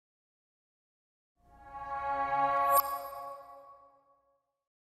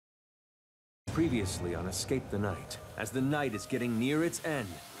Previously on Escape the Night, as the night is getting near its end,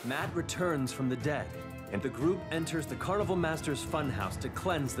 Matt returns from the dead, and the group enters the Carnival Master's funhouse to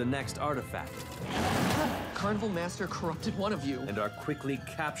cleanse the next artifact. Carnival Master corrupted one of you. And are quickly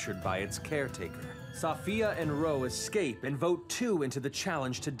captured by its caretaker. Safiya and Ro escape and vote 2 into the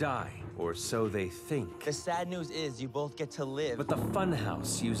challenge to die, or so they think. The sad news is you both get to live. But the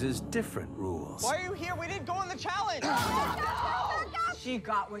funhouse uses different rules. Why are you here? We didn't go on the challenge! She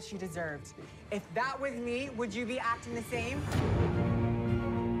got what she deserved. If that was me, would you be acting the same?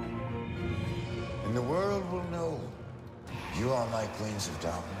 And the world will know you are my queens of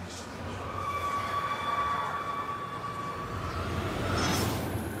darkness.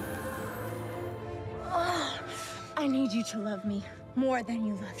 I need you to love me more than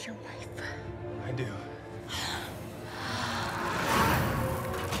you love your wife. I do.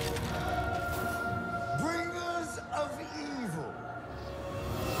 Bringers of evil.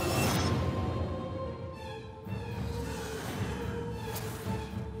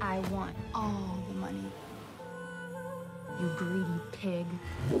 I want all the money. You greedy pig.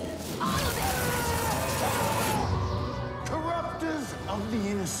 Corruptors of the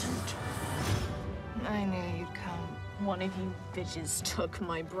innocent. I knew you'd come. One of you bitches took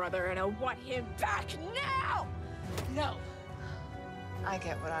my brother, and I want him back now! No. I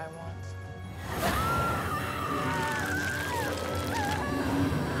get what I want.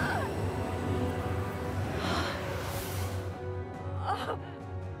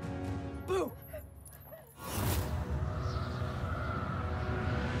 Boo!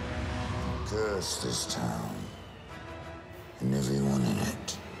 Curse this town and everyone in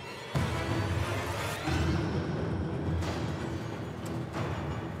it.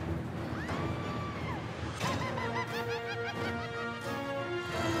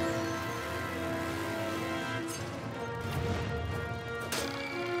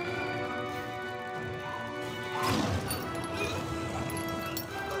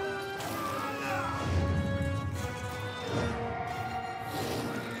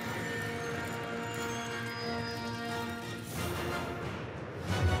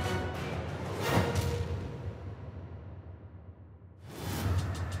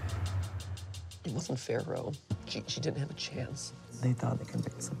 It wasn't fair, Ro. She didn't have a chance. They thought they could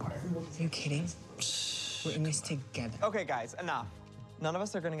pick us apart. Are you kidding? We're in this together. Okay, guys, enough. None of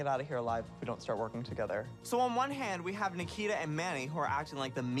us are gonna get out of here alive if we don't start working together. So on one hand, we have Nikita and Manny, who are acting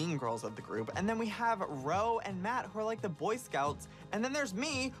like the mean girls of the group, and then we have Ro and Matt, who are like the Boy Scouts, and then there's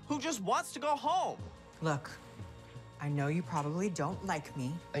me, who just wants to go home. Look, I know you probably don't like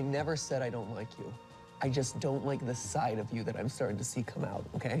me. I never said I don't like you. I just don't like the side of you that I'm starting to see come out,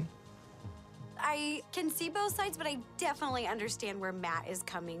 okay? I can see both sides, but I definitely understand where Matt is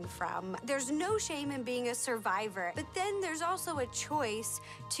coming from. There's no shame in being a survivor, but then there's also a choice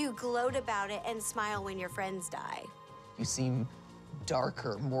to gloat about it and smile when your friends die. You seem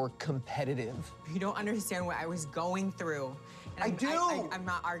darker, more competitive. You don't understand what I was going through. And I do! I'm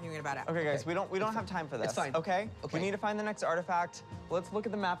not arguing about it. Okay, guys, we don't have time for this. It's fine. Okay? Okay. We need to find the next artifact. Let's look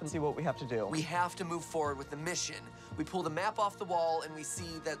at the map and see what we have to do. We have to move forward with the mission. We pull the map off the wall and we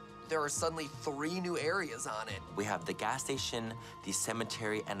see that there are suddenly 3 new areas on it. We have the gas station, the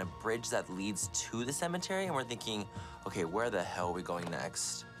cemetery, and a bridge that leads to the cemetery, and we're thinking, okay, where the hell are we going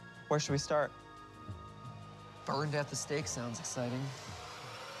next? Where should we start? Burned at the stake sounds exciting.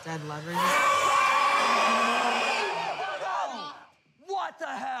 Dead lovers. What the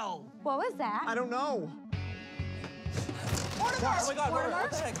hell? What was that? I don't know. Mortimer! Oh my God, Mortimer?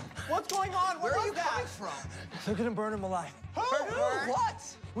 what the heck? What's going on? Where are you that? coming from? They're gonna burn him alive. Who?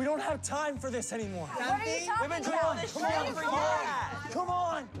 What? We don't have time for this anymore. What are you talking about? Come on, come on. Come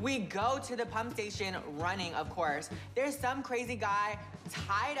on. We go to the pump station running, of course. There's some crazy guy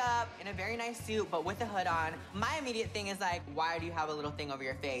tied up in a very nice suit, but with a hood on. My immediate thing is like, why do you have a little thing over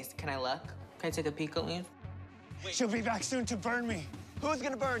your face? Can I look? Can I take a peek at you? She'll be back soon to burn me. Who's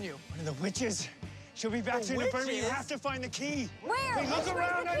gonna burn you? One of the witches. She'll be back soon to burn me. You have to find the key. Where? Hey, look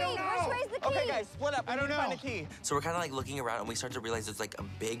around. I don't know. Where's the key? Okay, guys, split up. We I don't need to find know. a key. So we're kind of like looking around, and we start to realize there's like a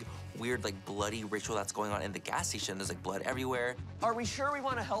big, weird, like bloody ritual that's going on in the gas station. There's like blood everywhere. Are we sure we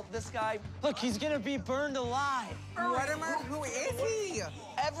want to help this guy? Look, he's gonna be burned alive. Mortimer, who is he?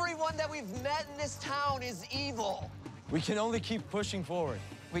 Everyone that we've met in this town is evil. We can only keep pushing forward.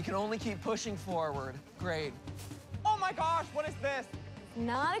 We can only keep pushing forward. Great. Oh my gosh, what is this?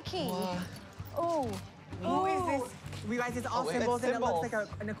 Not a key. Oh. Who is this? You guys, it's all wait, symbols, it's and it looks symbols.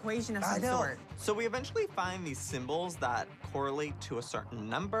 like an equation of I some know. sort. So we eventually find these symbols that correlate to a certain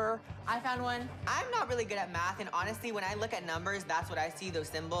number. I found one. I'm not really good at math, and honestly, when I look at numbers, that's what I see, those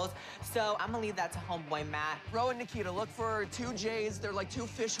symbols. So I'm gonna leave that to homeboy Matt. Ro and Nikita, look for 2 J's. They're like 2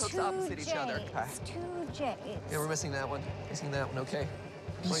 fish hooks opposite each other. Okay. 2 J's. Yeah, we're missing that one. Missing that one, okay.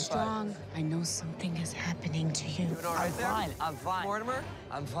 Be 25. strong. I know something is happening to you. Doing all right there? I'm fine. Mortimer?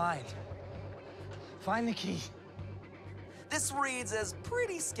 I'm fine. Find the key. This reads as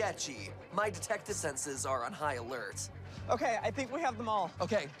pretty sketchy. My detective senses are on high alert. Okay, I think we have them all.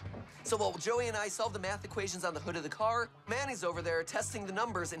 Okay, so while Joey and I solve the math equations on the hood of the car, Manny's over there testing the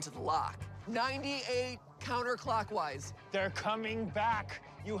numbers into the lock. 98 counterclockwise. They're coming back.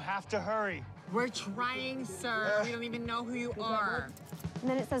 You have to hurry. We're trying, sir. We don't even know who you are. And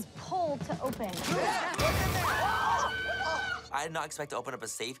then it says pull to open. I did not expect to open up a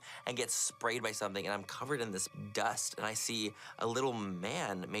safe and get sprayed by something, and I'm covered in this dust, and I see a little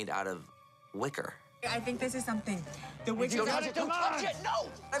man made out of wicker. I think this is something. The witch Don't touch it, don't touch it, no!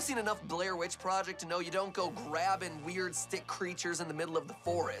 I've seen enough Blair Witch Project to know you don't go grabbing weird stick creatures in the middle of the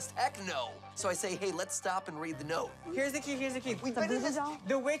forest. Heck no. So I say, hey, let's stop and read the note. Here's the key, here's the key. We've been in this.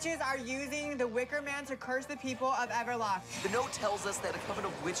 The witches are using the Wicker Man to curse the people of Everlock. The note tells us that a coven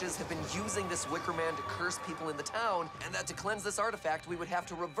of witches have been using this Wicker Man to curse people in the town, and that to cleanse this artifact, we would have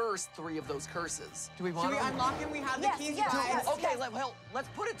to reverse 3 of those curses. Do we want Should we to? unlock him? We have Yes, the keys, yes, guys. yes. Okay, well, let's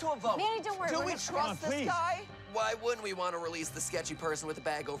put it to a vote. Manny, don't worry. Do we're we gonna- trust this please. guy? Why wouldn't we want to release the sketchy person with a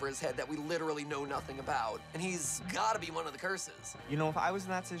bag over his head that we literally know nothing about? And he's got to be one of the curses. You know, if I was in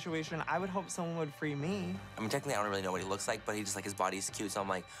that situation, I would hope someone would free me. I mean, technically, I don't really know what he looks like, but he just, like, his body's cute, so I'm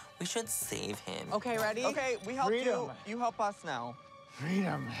like, we should save him. Okay, ready? Okay, we helped you. Freedom. You help us now.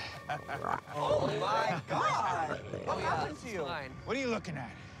 Freedom. Oh my God! What happened to you? Fine. What are you looking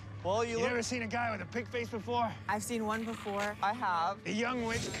at? Well, You never seen a guy with a pig face before? I've seen one before. I have. The young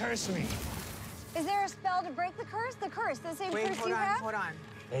witch cursed me. Is there a spell to break the curse? The curse, the same Wait, curse hold you on, have? hold on.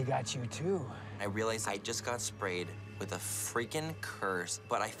 They got you too. I realized I just got sprayed with a freaking curse,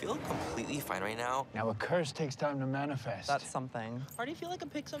 but I feel completely fine right now. Now a curse takes time to manifest. That's something. Why do you feel like a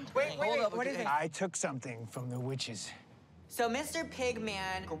pig sometimes? Wait, Hold up, what is okay. it? I took something from the witches. So Mr.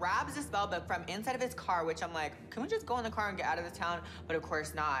 Pigman grabs the spell book from inside of his car, which I'm like, can we just go in the car and get out of the town? But of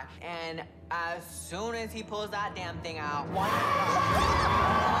course not. And as soon as he pulls that damn thing out,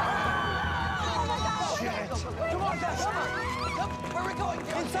 Where are we going?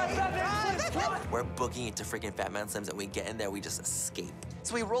 We're booking it to freaking Fat Man Slims, and we get in there, we just escape.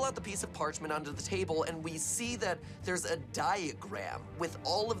 So we roll out the piece of parchment onto the table, and we see that there's a diagram with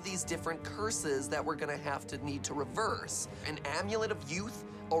all of these different curses that we're gonna have to need to reverse. An amulet of youth,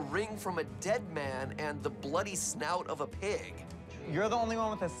 a ring from a dead man, and the bloody snout of a pig. You're the only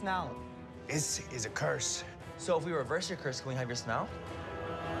one with a snout. This is a curse. So if we reverse your curse, can we have your snout?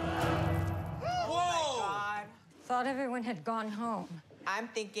 God. Thought everyone had gone home. I'm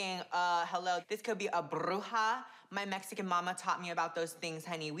thinking, hello, this could be a bruja. My Mexican mama taught me about those things,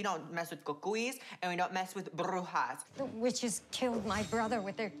 honey. We don't mess with cucuis, and we don't mess with brujas. The witches killed my brother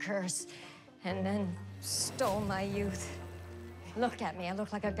with their curse and then stole my youth. Look at me, I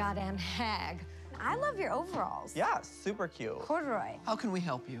look like a goddamn hag. I love your overalls. Yeah, super cute. Corduroy. How can we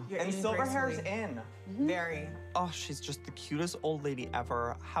help you? You're And eating silver hair's gracefully. in. Very. Oh, she's just the cutest old lady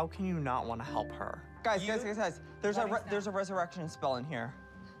ever. How can you not want to help her? Guys, guys. There's a resurrection spell in here.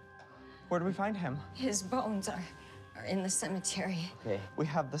 Where do we find him? His bones are in the cemetery. Okay. We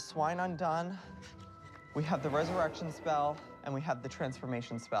have the swine undone, we have the resurrection spell, and we have the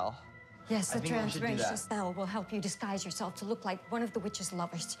transformation spell. Yes, the think we should do transformation that. spell will help you disguise yourself to look like one of the witch's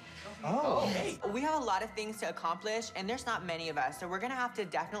lovers. We have a lot of things to accomplish, and there's not many of us, so we're gonna have to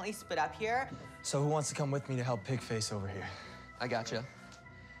definitely split up here. So who wants to come with me to help Pigface over here? I gotcha.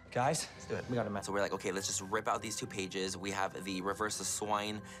 Guys, let's do it. We got a mess. So we're like, okay, let's just rip out these 2 pages. We have the reverse the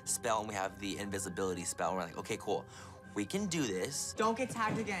swine spell, and we have the invisibility spell. And we're like, okay, cool. We can do this. Don't get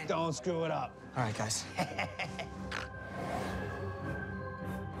tagged again. Don't screw it up. All right, guys.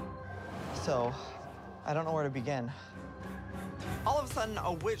 So, I don't know where to begin. All of a sudden,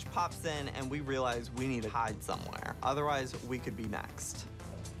 a witch pops in, and we realize we need to hide somewhere. Otherwise, we could be next.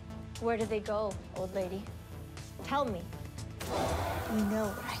 Where do they go, old lady? Tell me. You know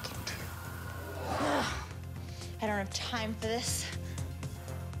what I can do. I don't have time for this.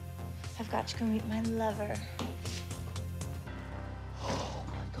 I've got to go meet my lover.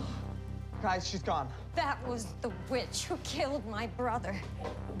 Guys, she's gone. That was the witch who killed my brother.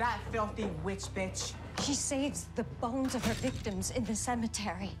 That filthy witch bitch. She saves the bones of her victims in the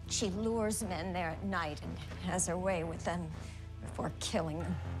cemetery. She lures men there at night and has her way with them before killing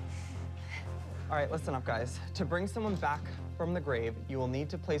them. All right, listen up, guys. To bring someone back from the grave, you will need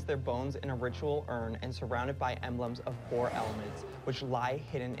to place their bones in a ritual urn and surround it by emblems of 4 elements, which lie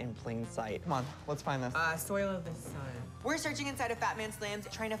hidden in plain sight. Come on, let's find this. Soil of the sun. We're searching inside of Fat Man Slim's,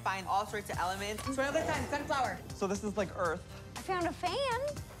 trying to find all sorts of elements. Soil of the sun, sunflower. So this is like Earth. I found a fan.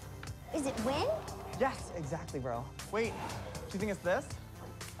 Is it wind? Yes, exactly, bro. Wait, do you think it's this?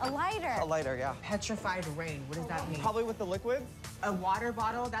 A lighter. A lighter, yeah. Petrified rain, what does that mean? Probably with the liquids. A water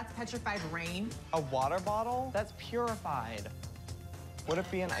bottle, that's petrified rain. A water bottle? That's purified. Would it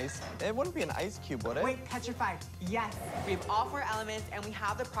be an ice? It wouldn't be an ice cube, would it? Wait, petrified, yes. We have all 4 elements, and we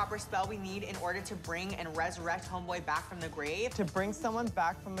have the proper spell we need in order to bring and resurrect Homeboy back from the grave. To bring someone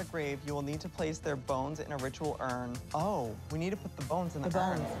back from the grave, you will need to place their bones in a ritual urn. Oh, we need to put the bones in the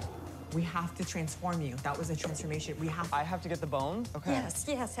urn. We have to transform you. That was a transformation. I have to get the bones? Okay. Yes,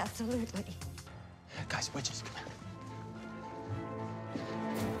 yes, absolutely. Guys, witches, come on.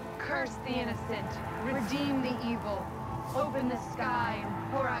 Curse the innocent, redeem the evil. Open the sky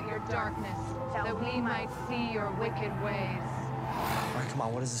and pour out your darkness, that we might see your wicked ways. All right, come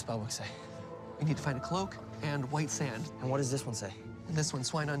on, what does the spellbook say? We need to find a cloak and white sand. And what does this one say? And this one,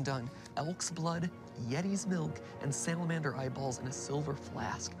 swine undone. Elk's blood, Yeti's milk, and salamander eyeballs in a silver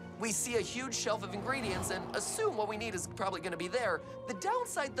flask. We see a huge shelf of ingredients and assume what we need is probably gonna be there. The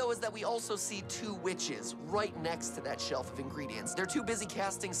downside, though, is that we also see 2 witches right next to that shelf of ingredients. They're too busy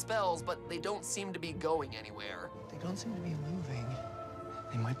casting spells, but they don't seem to be going anywhere. They don't seem to be moving.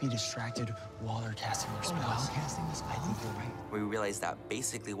 They might be distracted while they're casting their spells. While casting the spells? I think you're right. We realize that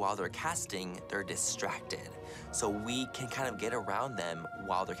basically while they're casting, they're distracted. So we can kind of get around them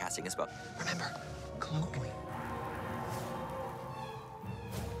while they're casting a spell. Remember, cloak.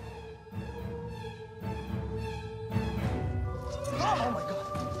 Oh my God.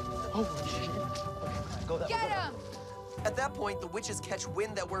 Holy shit. Okay, go that way. Get him! At that point, the witches catch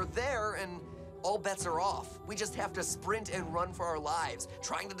wind that we're there and all bets are off. We just have to sprint and run for our lives,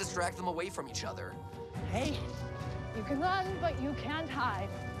 trying to distract them away from each other. Hey. You can run, but you can't hide.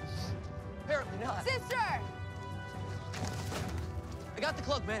 Apparently not. Sister! I got the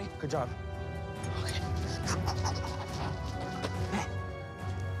cloak, Manny. Good job.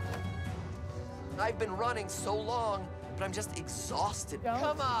 I've been running so long, but I'm just exhausted. Don't.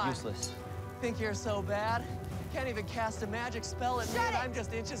 Come on. Useless. Think you're so bad? Can't even cast a magic spell at me, and I'm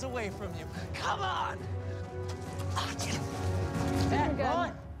just inches away from you. Come on! Matt,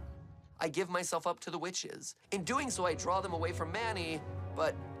 run! I give myself up to the witches. In doing so, I draw them away from Manny,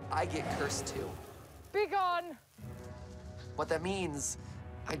 but I get cursed too. Be gone! What that means,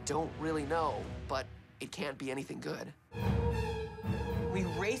 I don't really know, but it can't be anything good. We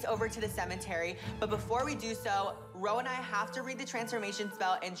race over to the cemetery, but before we do so, Ro and I have to read the transformation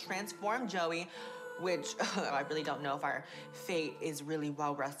spell and transform Joey, which I really don't know if our fate is really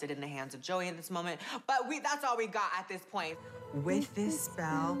well rested in the hands of Joey at this moment, but that's all we got at this point. With this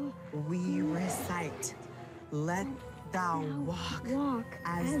spell, we recite, let thou walk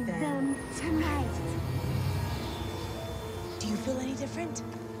as them tonight. Do you feel any different?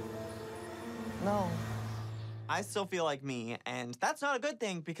 No. I still feel like me, and that's not a good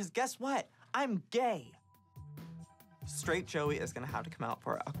thing because guess what? I'm gay. Straight Joey is gonna have to come out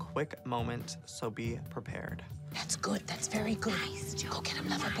for a quick moment, so be prepared. That's good. That's very good. Nice, Joey. Go get him,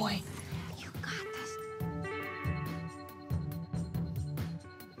 lover boy. You got this.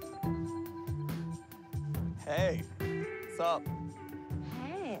 Hey, what's up?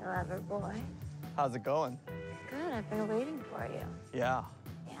 Hey, lover boy. How's it going? Good, I've been waiting for you. Yeah.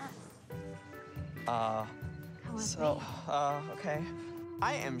 Yes. Come with me. Okay.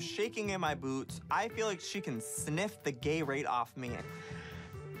 I am shaking in my boots. I feel like she can sniff the gay rate off me.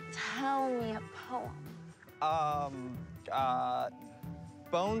 Tell me a poem.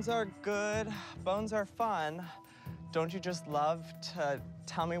 Bones are good, bones are fun. Don't you just love to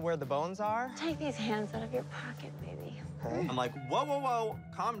tell me where the bones are? Take these hands out of your pocket, baby. Okay. I'm like, whoa, whoa, whoa,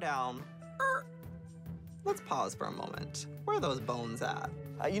 calm down. Let's pause for a moment. Where are those bones at?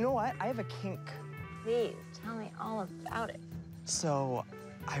 You know what? I have a kink. Please, tell me all about it. So,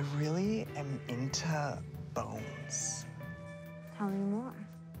 I really am into bones. Tell me more.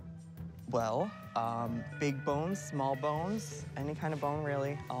 Well, big bones, small bones, any kind of bone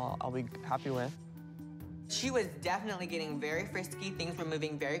really, I'll be happy with. She was definitely getting very frisky. Things were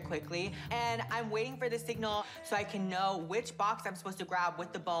moving very quickly. And I'm waiting for the signal so I can know which box I'm supposed to grab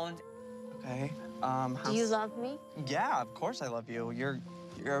with the bones. Okay, Do you love me? Yeah, of course I love you. You're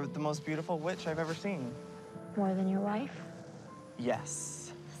the most beautiful witch I've ever seen. More than your wife?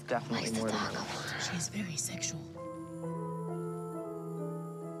 Yes, definitely more than your wife. She's very sexual.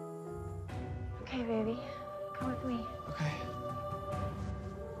 Okay, baby. Come with me. Okay.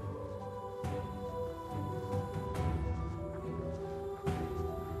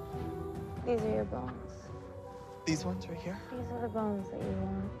 These are your bones. These ones right here? These are the bones that you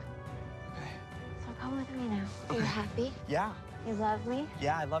want. Okay. So come with me now. Are you happy? Yeah. You love me?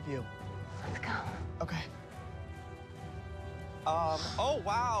 Yeah, I love you. Let's go. Okay. Oh,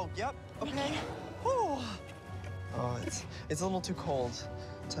 wow. Yep. Okay. Whew. Oh, it's a little too cold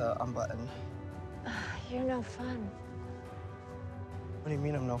to unbutton. You're no fun. What do you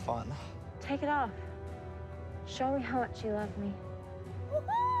mean I'm no fun? Take it off. Show me how much you love me.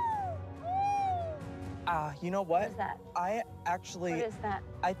 You know what? What is that? I actually... What is that?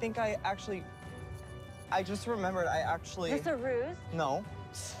 I think I just remembered Is this a ruse? No.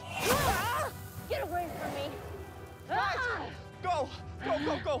 Get away from me! Go! Go,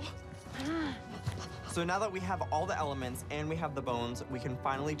 go, go! So now that we have all the elements and we have the bones, we can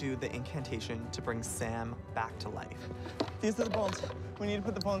finally do the incantation to bring Sam back to life. These are the bones. We need to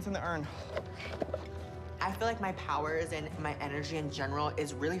put the bones in the urn. I feel like my powers and my energy in general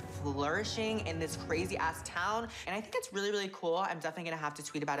is really flourishing in this crazy-ass town, and I think it's really, really cool. I'm definitely gonna have to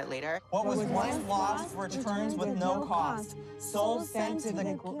tweet about it later. What was once lost returns with no cost. Souls sent to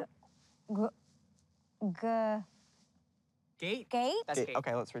the... Gate? Gate? That's gate.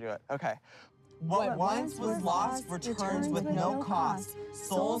 Okay, let's redo it. Okay. What once was lost returns with no cost.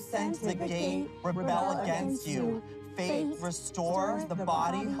 Souls sent to the gate rebel against you. Fate restores the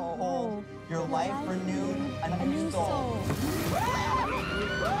body whole. Your life renewed, a new soul.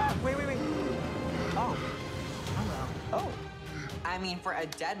 Wait. Oh. Oh. I mean, for a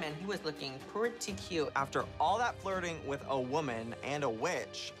dead man, he was looking pretty cute. After all that flirting with a woman and a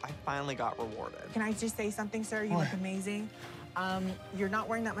witch, I finally got rewarded. Can I just say something, sir? You look amazing. You're not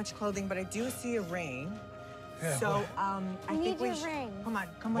wearing that much clothing, but I do see a ring. Yeah, so, I think we need your ring. Come on,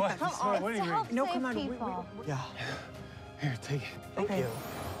 come with What? us. Come on. What do you mean? No, Save come on. people. Yeah. Here, take it. Thank you.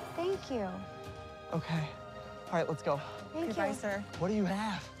 Thank you. Okay. All right, let's go. Thank Goodbye, you. sir. What do you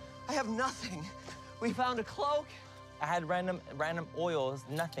have? I have nothing. We found a cloak. I had random oils,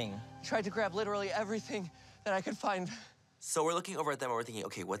 nothing. Tried to grab literally everything that I could find. So we're looking over at them and we're thinking,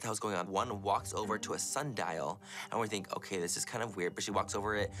 okay, what the hell's going on? One walks over to a sundial and we think, okay, this is kind of weird, but she walks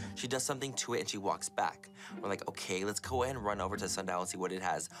over it, she does something to it and she walks back. We're like, okay, let's go ahead and run over to the sundial and see what it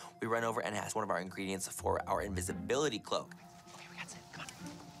has. We run over and it has one of our ingredients for our invisibility cloak. Okay, we got it. Come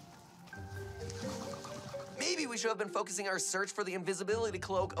on. Maybe we should have been focusing our search for the invisibility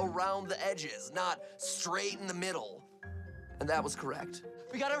cloak around the edges, not straight in the middle. And that was correct.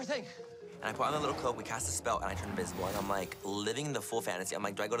 We got everything. And I put on the little cloak, we cast a spell, and I turn invisible. And I'm like living the full fantasy. I'm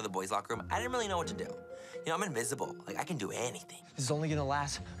like, do I go to the boys' locker room? I didn't really know what to do. You know, I'm invisible. Like, I can do anything. This is only gonna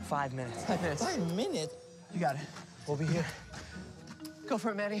last 5 minutes. 5 minutes. 5 minutes? You got it. We'll be here. Go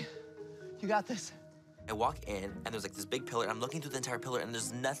for it, Manny. You got this. I walk in, and there's like this big pillar, and I'm looking through the entire pillar, and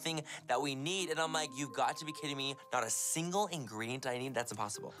there's nothing that we need. And I'm like, you've got to be kidding me. Not a single ingredient I need. That's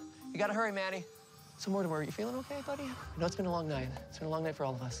impossible. You gotta hurry, Manny. So, Mortimer, you feeling okay, buddy? I know it's been a long night. It's been a long night for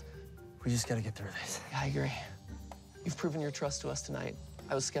all of us. We just gotta get through this. Yeah, I agree. You've proven your trust to us tonight.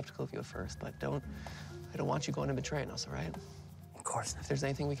 I was skeptical of you at first, but I don't want you going and betraying us, all right? Of course. If there's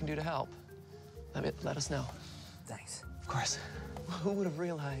anything we can do to help, let us know. Thanks. Of course. Who would have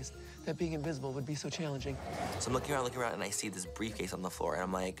realized that being invisible would be so challenging? So I'm looking around, and I see this briefcase on the floor, and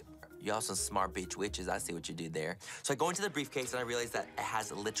I'm like, y'all some smart bitch witches. I see what you do there. So I go into the briefcase, and I realize that it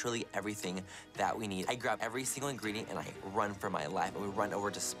has literally everything that we need. I grab every single ingredient, and I run for my life, and we run over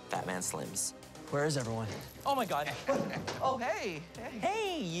to Fat Man Slim's. Where is everyone? Oh, my God. Oh, hey.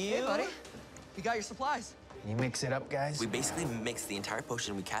 Hey, you. Hey, buddy. You got your supplies. You mix it up, guys? We basically mix the entire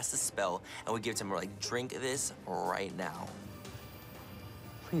potion, we cast a spell, and we give it to him. We're like, drink this right now.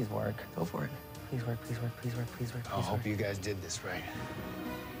 Please work. Go for it. Please work, please work, please work, please work, please I work. hope you guys did this right.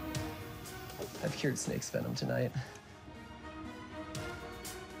 I've cured snake's venom tonight.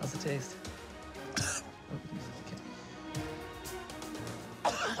 How's it taste?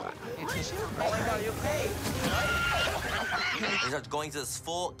 Oh my God, are you okay? He starts going to this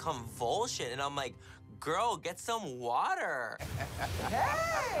full convulsion, and I'm like, girl, get some water.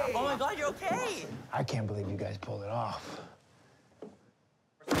 Hey! Oh my God, you're okay. I can't believe you guys pulled it off.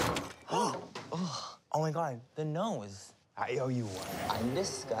 Oh my God, the nose. I owe you one. I'm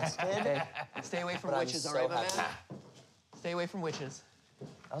disgusted. Hey, stay away from But I'm witches, all so right, my man? happy. Stay away from witches.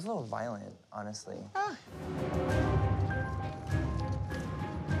 That was a little violent, honestly.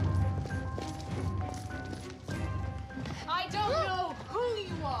 I don't know who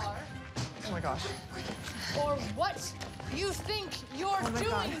you are Oh my gosh. or what you think you're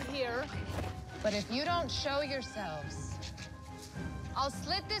doing here, but if you don't show yourselves, I'll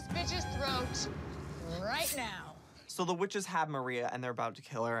slit this bitch's throat right now. So the witches have Maria and they're about to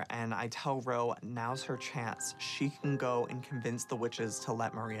kill her, and I tell Ro now's her chance. She can go and convince the witches to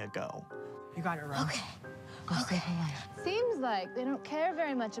let Maria go. You got it, Ro. Okay. Okay. Seems like they don't care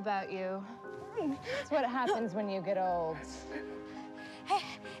very much about you. That's what happens when you get old.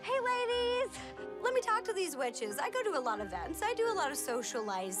 Hey, ladies. Let me talk to these witches. I go to a lot of events. I do a lot of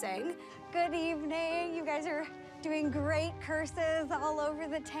socializing. Good evening. You guys are doing great curses all over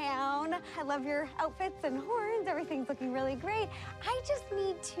the town. I love your outfits and horns. Everything's looking really great. I just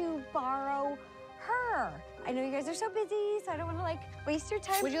need to borrow her. I know you guys are so busy, so I don't want to, like, waste your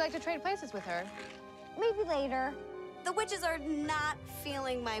time. Would you like to trade places with her? Maybe later. The witches are not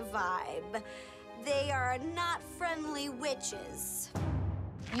feeling my vibe. They are not friendly witches.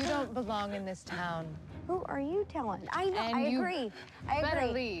 You don't belong in this town. Who are you telling? I know, And I you agree. I better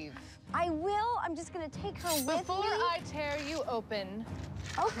agree. leave. I will. I'm just gonna take her with me. Before I tear you open,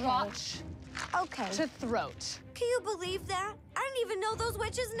 crotch to throat. Can you believe that? I didn't even know those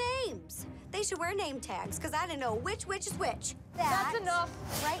witches' names. They should wear name tags, because I didn't know which witch is which. That's enough.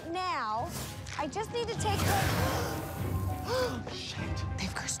 Right now, I just need to take her. Shit.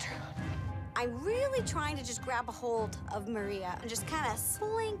 They've cursed her. I'm really trying to just grab a hold of Maria and just kind of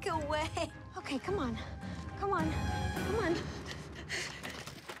slink away. Okay, come on. Come on. Come on.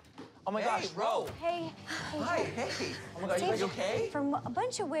 Oh my gosh, Ro. Hey. Hi, hey. Oh my God, you guys okay? From a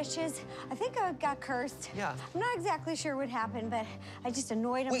bunch of witches, I think I got cursed. Yeah. I'm not exactly sure what happened, but I just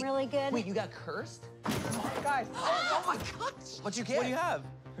annoyed him really good. Wait, you got cursed? Guys, Oh my gosh. What'd you get? what do you have?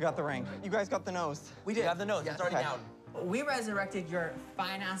 We got the ring. You guys got the nose. We did. We have the nose. It's already Okay. down. We resurrected your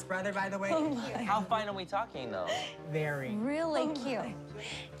fine-ass brother, by the way. How fine are we talking, though? Very. Really cute.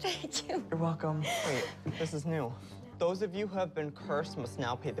 Thank you. You're welcome. Wait, this is new. Those of you who have been cursed must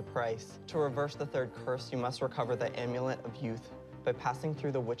now pay the price. To reverse the third curse, you must recover the Amulet of Youth by passing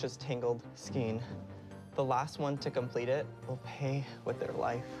through the witch's tangled skein. The last one to complete it will pay with their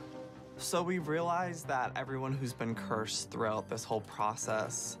life. So we realized that everyone who's been cursed throughout this whole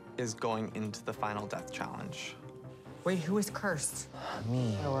process is going into the final death challenge. Wait, who is cursed?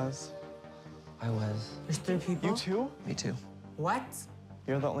 Me. I was. There's 3 people? You too? Me too. What?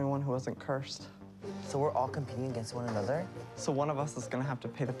 You're the only one who wasn't cursed. So we're all competing against one another? So one of us is gonna have to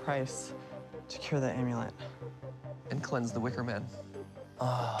pay the price to cure the amulet. And cleanse the Wicker Man.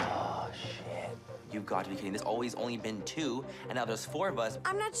 Oh, shit. You've got to be kidding. There's always only been 2, and now there's 4 of us.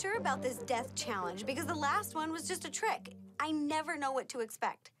 I'm not sure about this death challenge because the last one was just a trick. I never know what to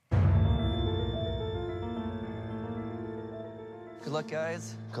expect. Good luck,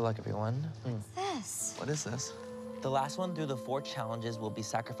 guys. Good luck, everyone. This. What is this? The last one through the 4 challenges will be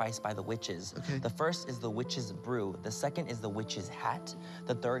sacrificed by the witches. Okay. The first is the witch's brew. The second is the witch's hat.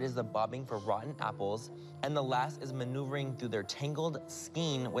 The third is the bobbing for rotten apples. And the last is maneuvering through their tangled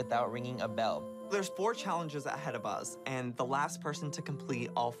skein without ringing a bell. There's 4 challenges ahead of us, and the last person to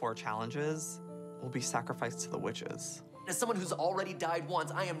complete all 4 challenges will be sacrificed to the witches. As someone who's already died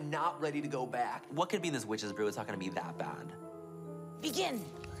once, I am not ready to go back. What could be in this witch's brew? It's not gonna be that bad. Begin.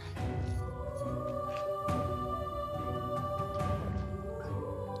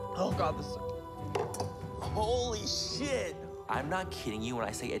 Oh God, this. Holy shit! I'm not kidding you when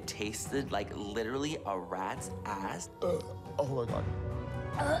I say it tasted like literally a rat's ass. Oh my God.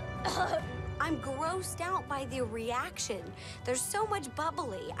 I'm grossed out by the reaction. There's so much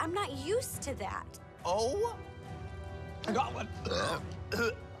bubbly. I'm not used to that. Oh. I got one.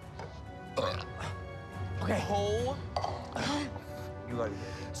 Okay. Oh. You got it.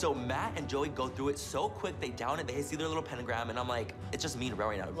 So Matt and Joey go through it so quick, they down it, they see their little pentagram, and I'm like, it's just me and Ro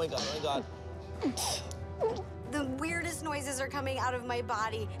right now. Oh my God, oh my God. The weirdest noises are coming out of my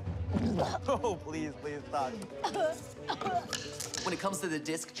body. Oh, please, please stop. When it comes to the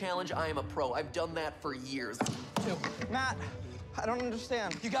disc challenge, I am a pro. I've done that for years. Matt, I don't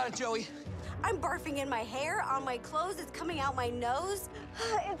understand. You got it, Joey. I'm barfing in my hair, on my clothes, it's coming out my nose.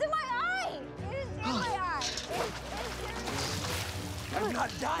 It's in my eye! It is in my eye! I'm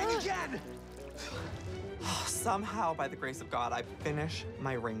not dying again! Somehow, by the grace of God, I finish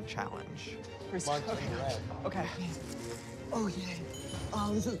my ring challenge. Okay. Oh, yeah.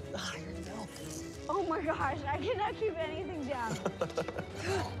 Oh, this is higher now. Oh my gosh, I cannot keep anything down.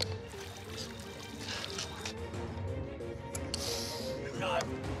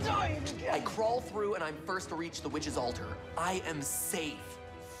 I'm dying again. I crawl through and I'm first to reach the witch's altar. I am safe,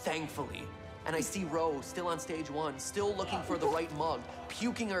 thankfully. And I see Ro still on stage 1, still looking for the right mug,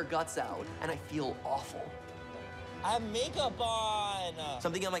 puking her guts out, and I feel awful. I have makeup on. So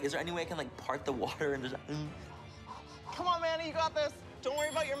I'm thinking, I'm like, is there any way I can like part the water and just? Come on, Manny, you got this. Don't worry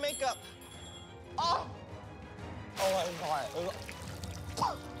about your makeup. Oh! Oh, I'm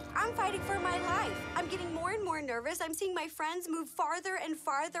hot. I'm fighting for my life. I'm getting more and more nervous. I'm seeing my friends move farther and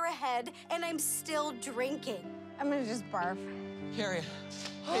farther ahead, and I'm still drinking. I'm gonna just barf. Carry it.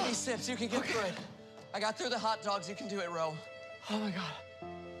 Baby sips, you can get through it. I got through the hot dogs, you can do it, Ro. Oh my God.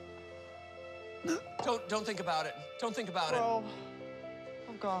 Don't think about it. Don't think about Ro.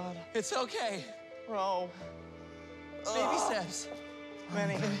 Oh God. it. It's okay. Ro. Baby steps.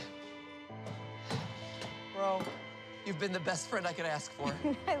 Manny. Ro. You've been the best friend I could ask for.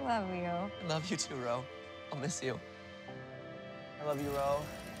 I love you. I love you too, Ro. I'll miss you. I love you, Ro.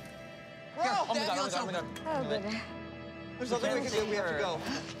 Ro! Oh my God, ambulance oh my God, open. Oh, good. There's nothing we can do. We have to go.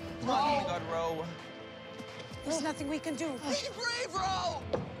 Oh my God, Ro. There's nothing we can do. Be brave, Ro!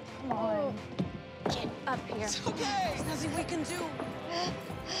 Come on. Get up here. It's okay. There's nothing we can do.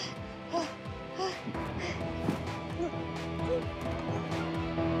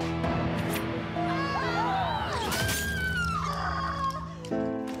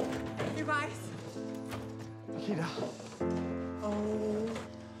 You guys. Nikita. Oh.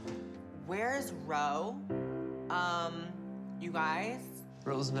 Where's Ro? You guys?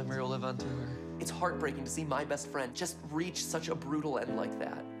 Ro's memory will live on through her. It's heartbreaking to see my best friend just reach such a brutal end like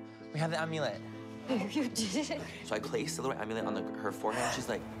that. We have the amulet. You did it. So I placed the little amulet on her forehead, and she's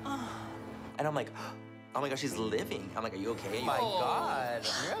like, and I'm like, oh my God, she's living. I'm like, are you okay? Oh my God,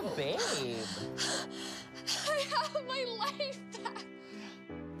 you're a babe. I have my life back.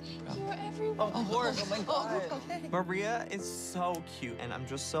 You're everyone. Of course, oh my God. Maria is so cute, and I'm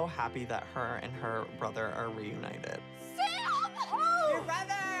just so happy that her and her brother are reunited. Sam! Your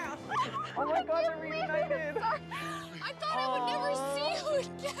brother! Oh my God, they're reunited. I thought I would never see you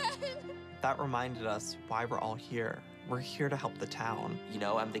again. That reminded us why we're all here. We're here to help the town. You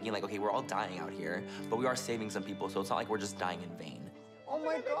know, I'm thinking like, okay, we're all dying out here, but we are saving some people, so it's not like we're just dying in vain. Oh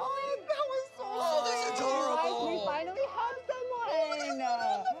my God, that was so Oh, this is adorable. We finally have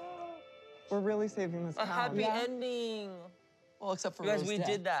someone. We're really saving this A town. happy ending. Well, except for You guys, Ro's we dad.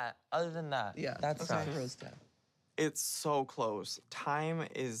 did that. Other than that, Yeah, that's except right. for Ro's dad. It's so close. Time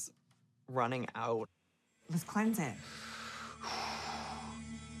is running out. Let's cleanse it.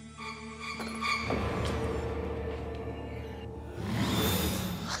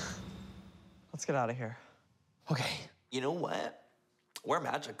 Let's get out of here. Okay. You know what? We're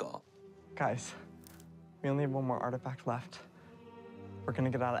magical. Guys, we only have one more artifact left. We're gonna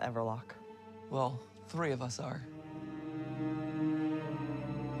get out of Everlock. Well, 3 of us are.